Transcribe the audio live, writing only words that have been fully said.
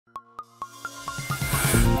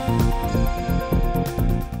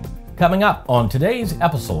Coming up on today's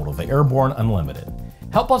episode of the Airborne Unlimited,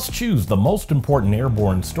 help us choose the most important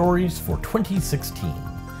airborne stories for 2016.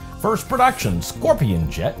 First production Scorpion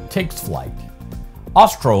jet takes flight.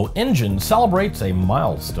 Austro engine celebrates a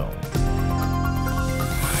milestone.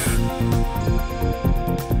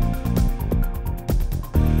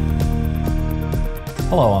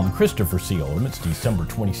 Hello, I'm Christopher Sealer. It's December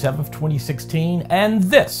 27th, 2016, and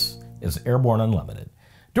this is Airborne Unlimited.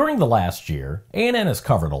 During the last year, ANN has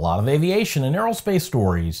covered a lot of aviation and aerospace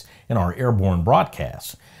stories in our airborne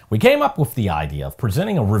broadcasts. We came up with the idea of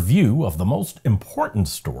presenting a review of the most important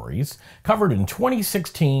stories covered in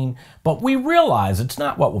 2016, but we realize it's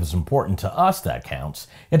not what was important to us that counts.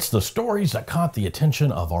 It's the stories that caught the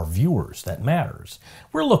attention of our viewers that matters.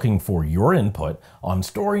 We're looking for your input on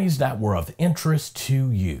stories that were of interest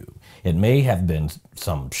to you. It may have been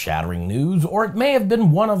some shattering news, or it may have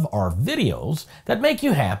been one of our videos that make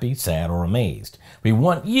you happy, sad, or amazed. We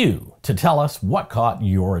want you to tell us what caught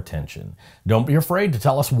your attention. Don't be afraid to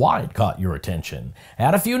tell us why it caught your attention.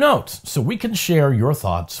 Add a few notes so we can share your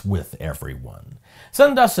thoughts with everyone.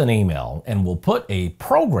 Send us an email and we'll put a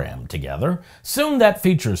program together soon that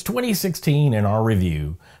features 2016 in our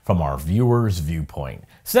review from our viewers' viewpoint.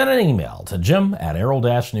 Send an email to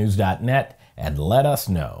jim@aero-news.net and let us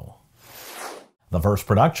know. The first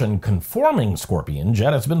production conforming Scorpion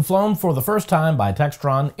jet has been flown for the first time by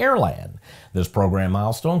Textron AirLand. This program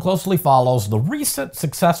milestone closely follows the recent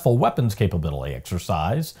successful weapons capability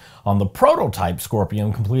exercise on the prototype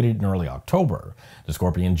Scorpion completed in early October. The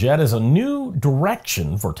Scorpion jet is a new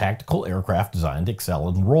direction for tactical aircraft designed to excel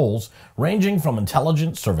in roles ranging from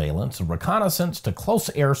intelligence, surveillance, and reconnaissance to close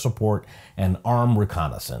air support and armed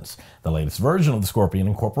reconnaissance. The latest version of the Scorpion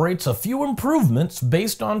incorporates a few improvements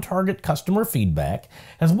based on target customer feedback,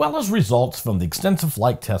 as well as results from the extensive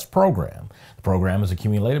flight test program. The program has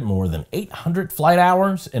accumulated more than 800 flight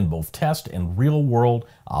hours in both test and real-world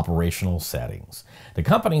operational settings. The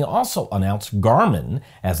company also announced Garmin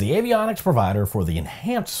as the avionics provider for the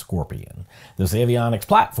enhanced Scorpion. This avionics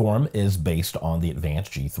platform is based on the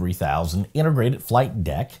advanced G3000 integrated flight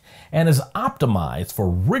deck and is optimized for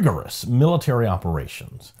rigorous military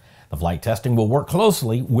operations. The flight testing will work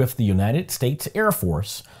closely with the United States Air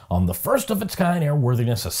Force on the first-of-its-kind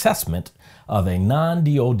airworthiness assessment of a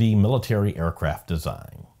non-DoD military aircraft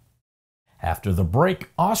design. After the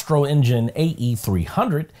break, Austro engine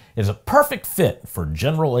AE300 is a perfect fit for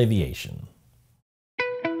general aviation.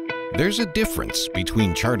 There's a difference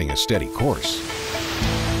between charting a steady course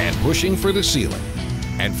and pushing for the ceiling.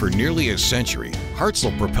 And for nearly a century,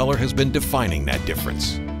 Hartzell Propeller has been defining that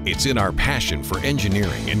difference. It's in our passion for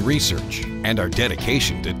engineering and research and our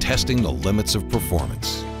dedication to testing the limits of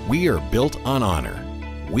performance. We are built on honor.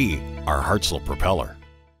 We are Hartzell Propeller.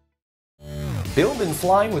 Build and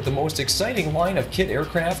fly with the most exciting line of kit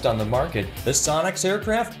aircraft on the market, the Sonex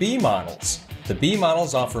Aircraft B models. The B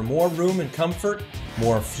models offer more room and comfort,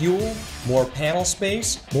 more fuel, more panel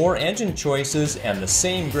space, more engine choices, and the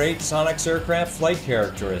same great Sonex Aircraft flight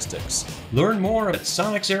characteristics. Learn more at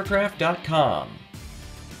sonexaircraft.com.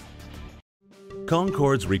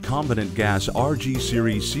 Concorde's recombinant gas RG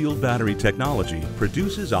series sealed battery technology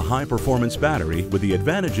produces a high-performance battery with the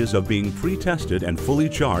advantages of being pre-tested and fully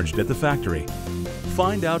charged at the factory.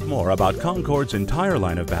 Find out more about Concorde's entire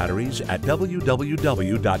line of batteries at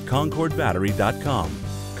www.concordebattery.com.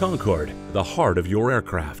 Concorde, the heart of your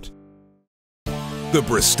aircraft. The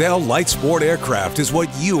Bristol Light Sport aircraft is what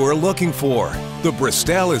you are looking for. The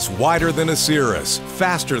Bristol is wider than a Cirrus,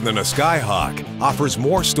 faster than a Skyhawk, offers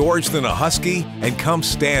more storage than a Husky, and comes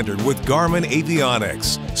standard with Garmin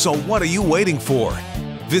avionics. So what are you waiting for?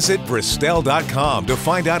 Visit Bristol.com to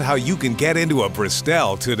find out how you can get into a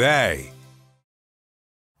Bristol today.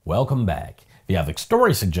 Welcome back. If you have a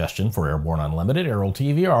story suggestion for Airborne Unlimited,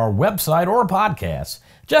 Aero-TV, or our website or podcast,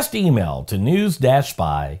 just email to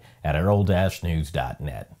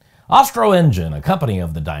news-spy@aero-news.net. Austro Engine, a company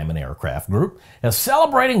of the Diamond Aircraft Group, is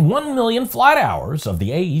celebrating 1 million flight hours of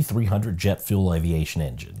the AE300 jet fuel aviation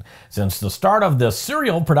engine. Since the start of the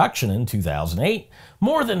serial production in 2008,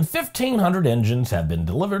 more than 1,500 engines have been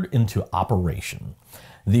delivered into operation.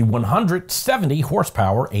 The 170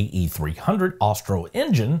 horsepower AE300 Austro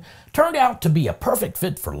engine turned out to be a perfect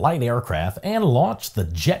fit for light aircraft and launched the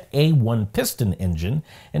Jet A1 piston engine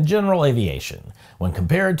in general aviation. When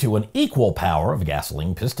compared to an equal power of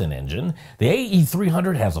gasoline piston engine, the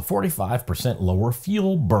AE300 has a 45% lower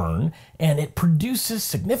fuel burn and it produces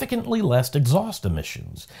significantly less exhaust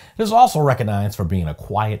emissions. It is also recognized for being a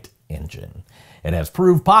quiet engine. It has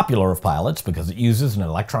proved popular with pilots because it uses an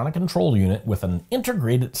electronic control unit with an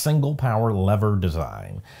integrated single power lever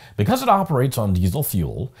design. Because it operates on diesel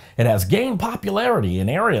fuel, it has gained popularity in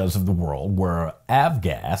areas of the world where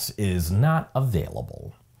avgas is not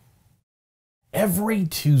available. Every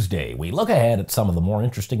Tuesday, we look ahead at some of the more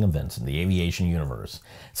interesting events in the aviation universe.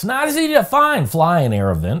 It's not easy to find flying air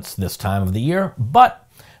events this time of the year, but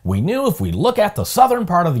we knew if we look at the southern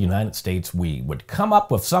part of the United States, we would come up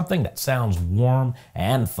with something that sounds warm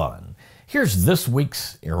and fun. Here's this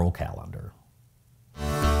week's Aero-Calendar.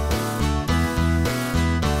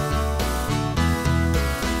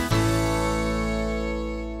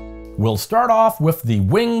 We'll start off with the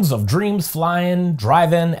Wings of Dreams Fly-In,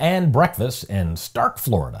 Drive-In, and Breakfast in Stark,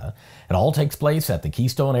 Florida. It all takes place at the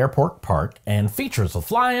Keystone Airport Park and features a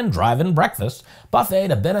fly-in, drive-in breakfast buffet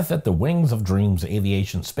to benefit the Wings of Dreams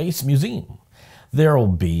Aviation Space Museum. There will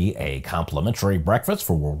be a complimentary breakfast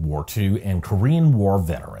for World War II and Korean War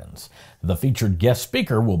veterans. The featured guest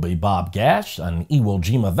speaker will be Bob Gash, an Iwo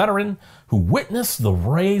Jima veteran who witnessed the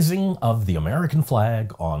raising of the American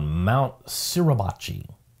flag on Mount Suribachi.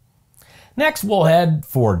 Next, we'll head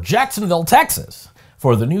for Jacksonville, Texas,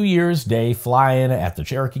 for the New Year's Day fly-in at the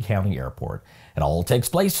Cherokee County Airport. It all takes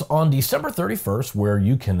place on December 31st, where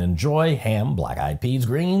you can enjoy ham, black-eyed peas,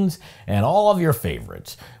 greens, and all of your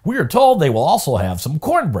favorites. We are told they will also have some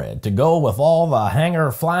cornbread to go with all the hangar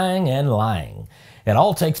flying and lying. It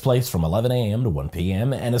all takes place from 11 a.m. to 1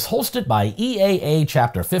 p.m. and is hosted by EAA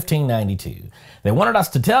Chapter 1592. They wanted us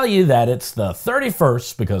to tell you that it's the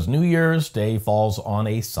 31st because New Year's Day falls on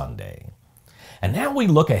a Sunday. And now we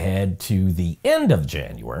look ahead to the end of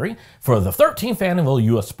January for the 13th Annual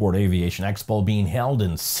U.S. Sport Aviation Expo being held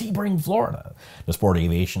in Sebring, Florida. The Sport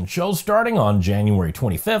Aviation Show, starting on January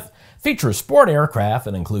 25th, features sport aircraft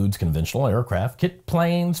and includes conventional aircraft, kit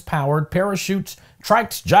planes, powered parachutes,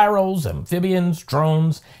 trikes, gyros, amphibians,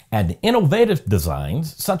 drones, and innovative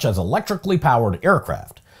designs such as electrically powered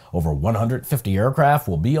aircraft. Over 150 aircraft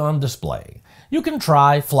will be on display. You can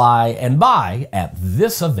try, fly, and buy at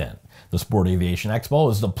this event. The Sport Aviation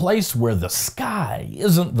Expo is the place where the sky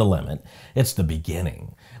isn't the limit, it's the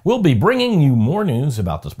beginning. We'll be bringing you more news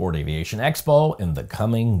about the Sport Aviation Expo in the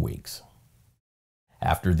coming weeks.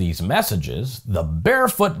 After these messages, the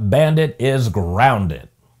Barefoot Bandit is grounded.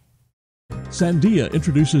 Sandia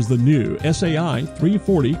introduces the new SAI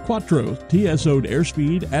 340 Quattro TSO'd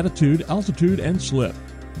airspeed, attitude, altitude, and slip.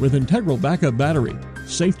 With integral backup battery,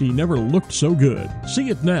 safety never looked so good. See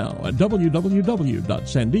it now at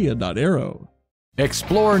www.sandia.aero.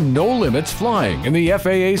 Explore no limits flying in the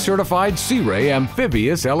FAA-certified Sea Ray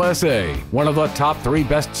Amphibious LSA, one of the top 3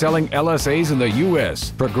 best-selling LSAs in the U.S.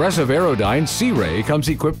 Progressive Aerodyne Sea Ray comes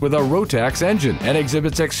equipped with a Rotax engine and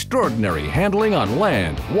exhibits extraordinary handling on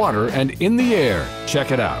land, water, and in the air.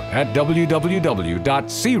 Check it out at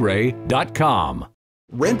www.searay.com.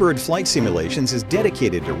 Redbird Flight Simulations is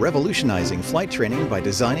dedicated to revolutionizing flight training by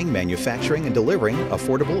designing, manufacturing, and delivering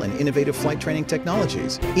affordable and innovative flight training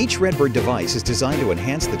technologies. Each Redbird device is designed to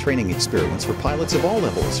enhance the training experience for pilots of all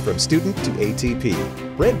levels, from student to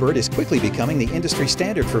ATP. Redbird is quickly becoming the industry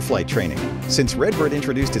standard for flight training. Since Redbird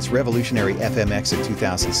introduced its revolutionary FMX in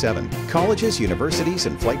 2007, colleges, universities,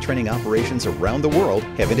 and flight training operations around the world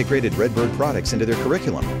have integrated Redbird products into their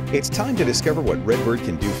curriculum. It's time to discover what Redbird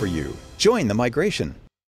can do for you. Join the migration.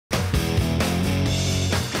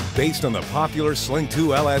 Based on the popular Sling 2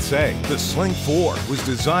 LSA, the Sling 4 was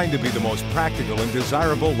designed to be the most practical and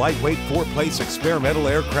desirable lightweight 4-place experimental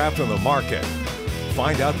aircraft on the market.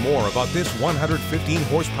 Find out more about this 115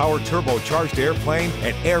 horsepower turbocharged airplane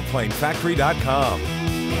at airplanefactory.com.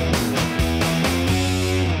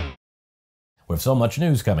 With so much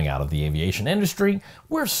news coming out of the aviation industry,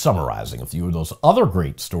 we're summarizing a few of those other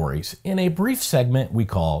great stories in a brief segment we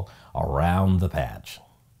call Around the Patch.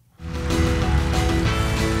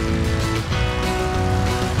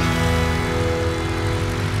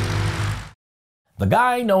 The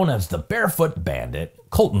guy known as the Barefoot Bandit,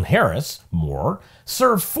 Colton Harris,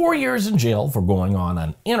 served 4 years in jail for going on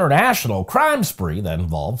an international crime spree that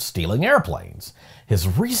involved stealing airplanes. His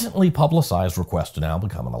recently publicized request to now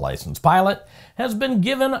become a licensed pilot has been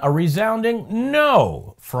given a resounding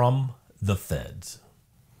no from the feds.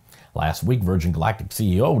 Last week, Virgin Galactic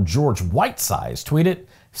CEO George Whitesides tweeted,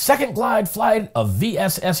 "Second glide flight of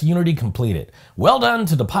VSS Unity completed. Well done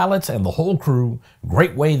to the pilots and the whole crew.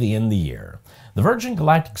 Great way to end the year." The Virgin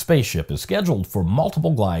Galactic spaceship is scheduled for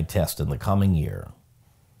multiple glide tests in the coming year.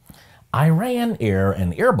 Iran Air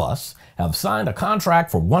and Airbus have signed a contract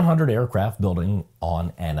for 100 aircraft building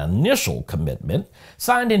on an initial commitment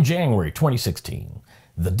signed in January 2016.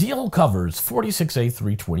 The deal covers 46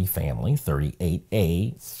 A320 family, 38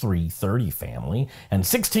 A330 family, and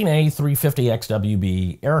 16 A350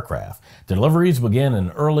 XWB aircraft. Deliveries begin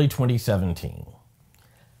in early 2017.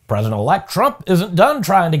 President-elect Trump isn't done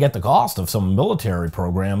trying to get the cost of some military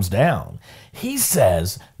programs down. He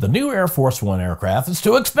says the new Air Force One aircraft is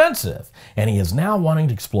too expensive, and he is now wanting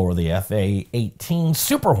to explore the F/A-18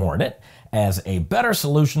 Super Hornet as a better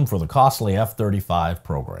solution for the costly F-35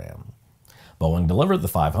 program. Boeing delivered the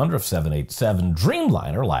 500th 787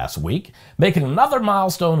 Dreamliner last week, making another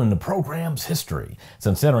milestone in the program's history.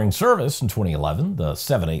 Since entering service in 2011, the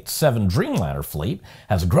 787 Dreamliner fleet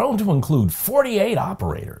has grown to include 48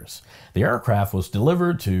 operators. The aircraft was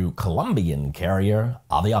delivered to Colombian carrier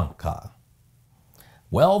Avianca.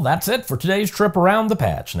 Well, that's it for today's trip around the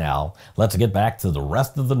patch. Now, let's get back to the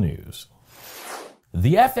rest of the news.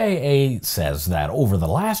 The FAA says that over the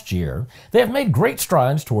last year, they have made great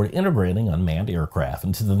strides toward integrating unmanned aircraft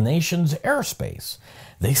into the nation's airspace.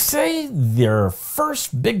 They say their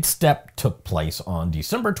first big step took place on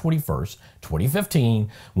December 21st,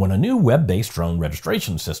 2015, when a new web-based drone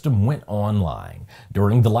registration system went online.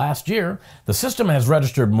 During the last year, the system has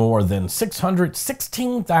registered more than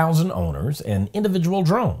 616,000 owners and individual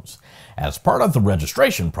drones. As part of the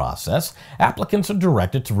registration process, applicants are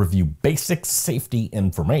directed to review basic safety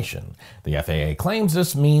information. The FAA claims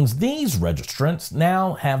this means these registrants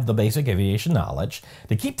now have the basic aviation knowledge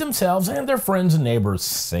to keep themselves and their friends and neighbors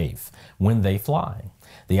safe when they fly.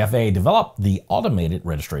 The FAA developed the automated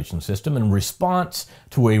registration system in response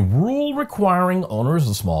to a rule requiring owners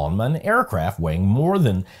of small unmanned aircraft weighing more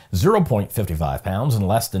than 0.55 pounds and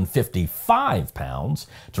less than 55 pounds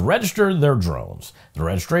to register their drones. The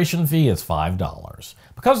registration fee is $5.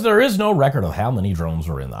 Because there is no record of how many drones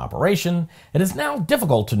are in operation, it is now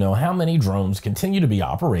difficult to know how many drones continue to be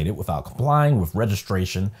operated without complying with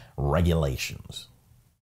registration regulations.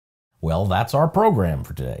 Well, that's our program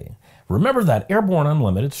for today. Remember that Airborne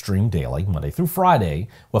Unlimited stream daily, Monday through Friday,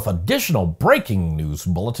 with additional breaking news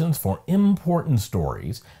bulletins for important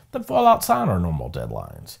stories that fall outside our normal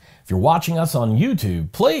deadlines. If you're watching us on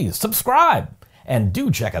YouTube, please subscribe. And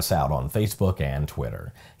do check us out on Facebook and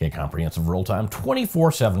Twitter. Get comprehensive real-time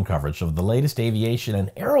 24/7 coverage of the latest aviation and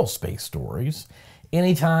aerospace stories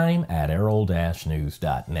anytime at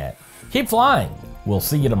aero-news.net. Keep flying. We'll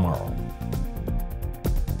see you tomorrow.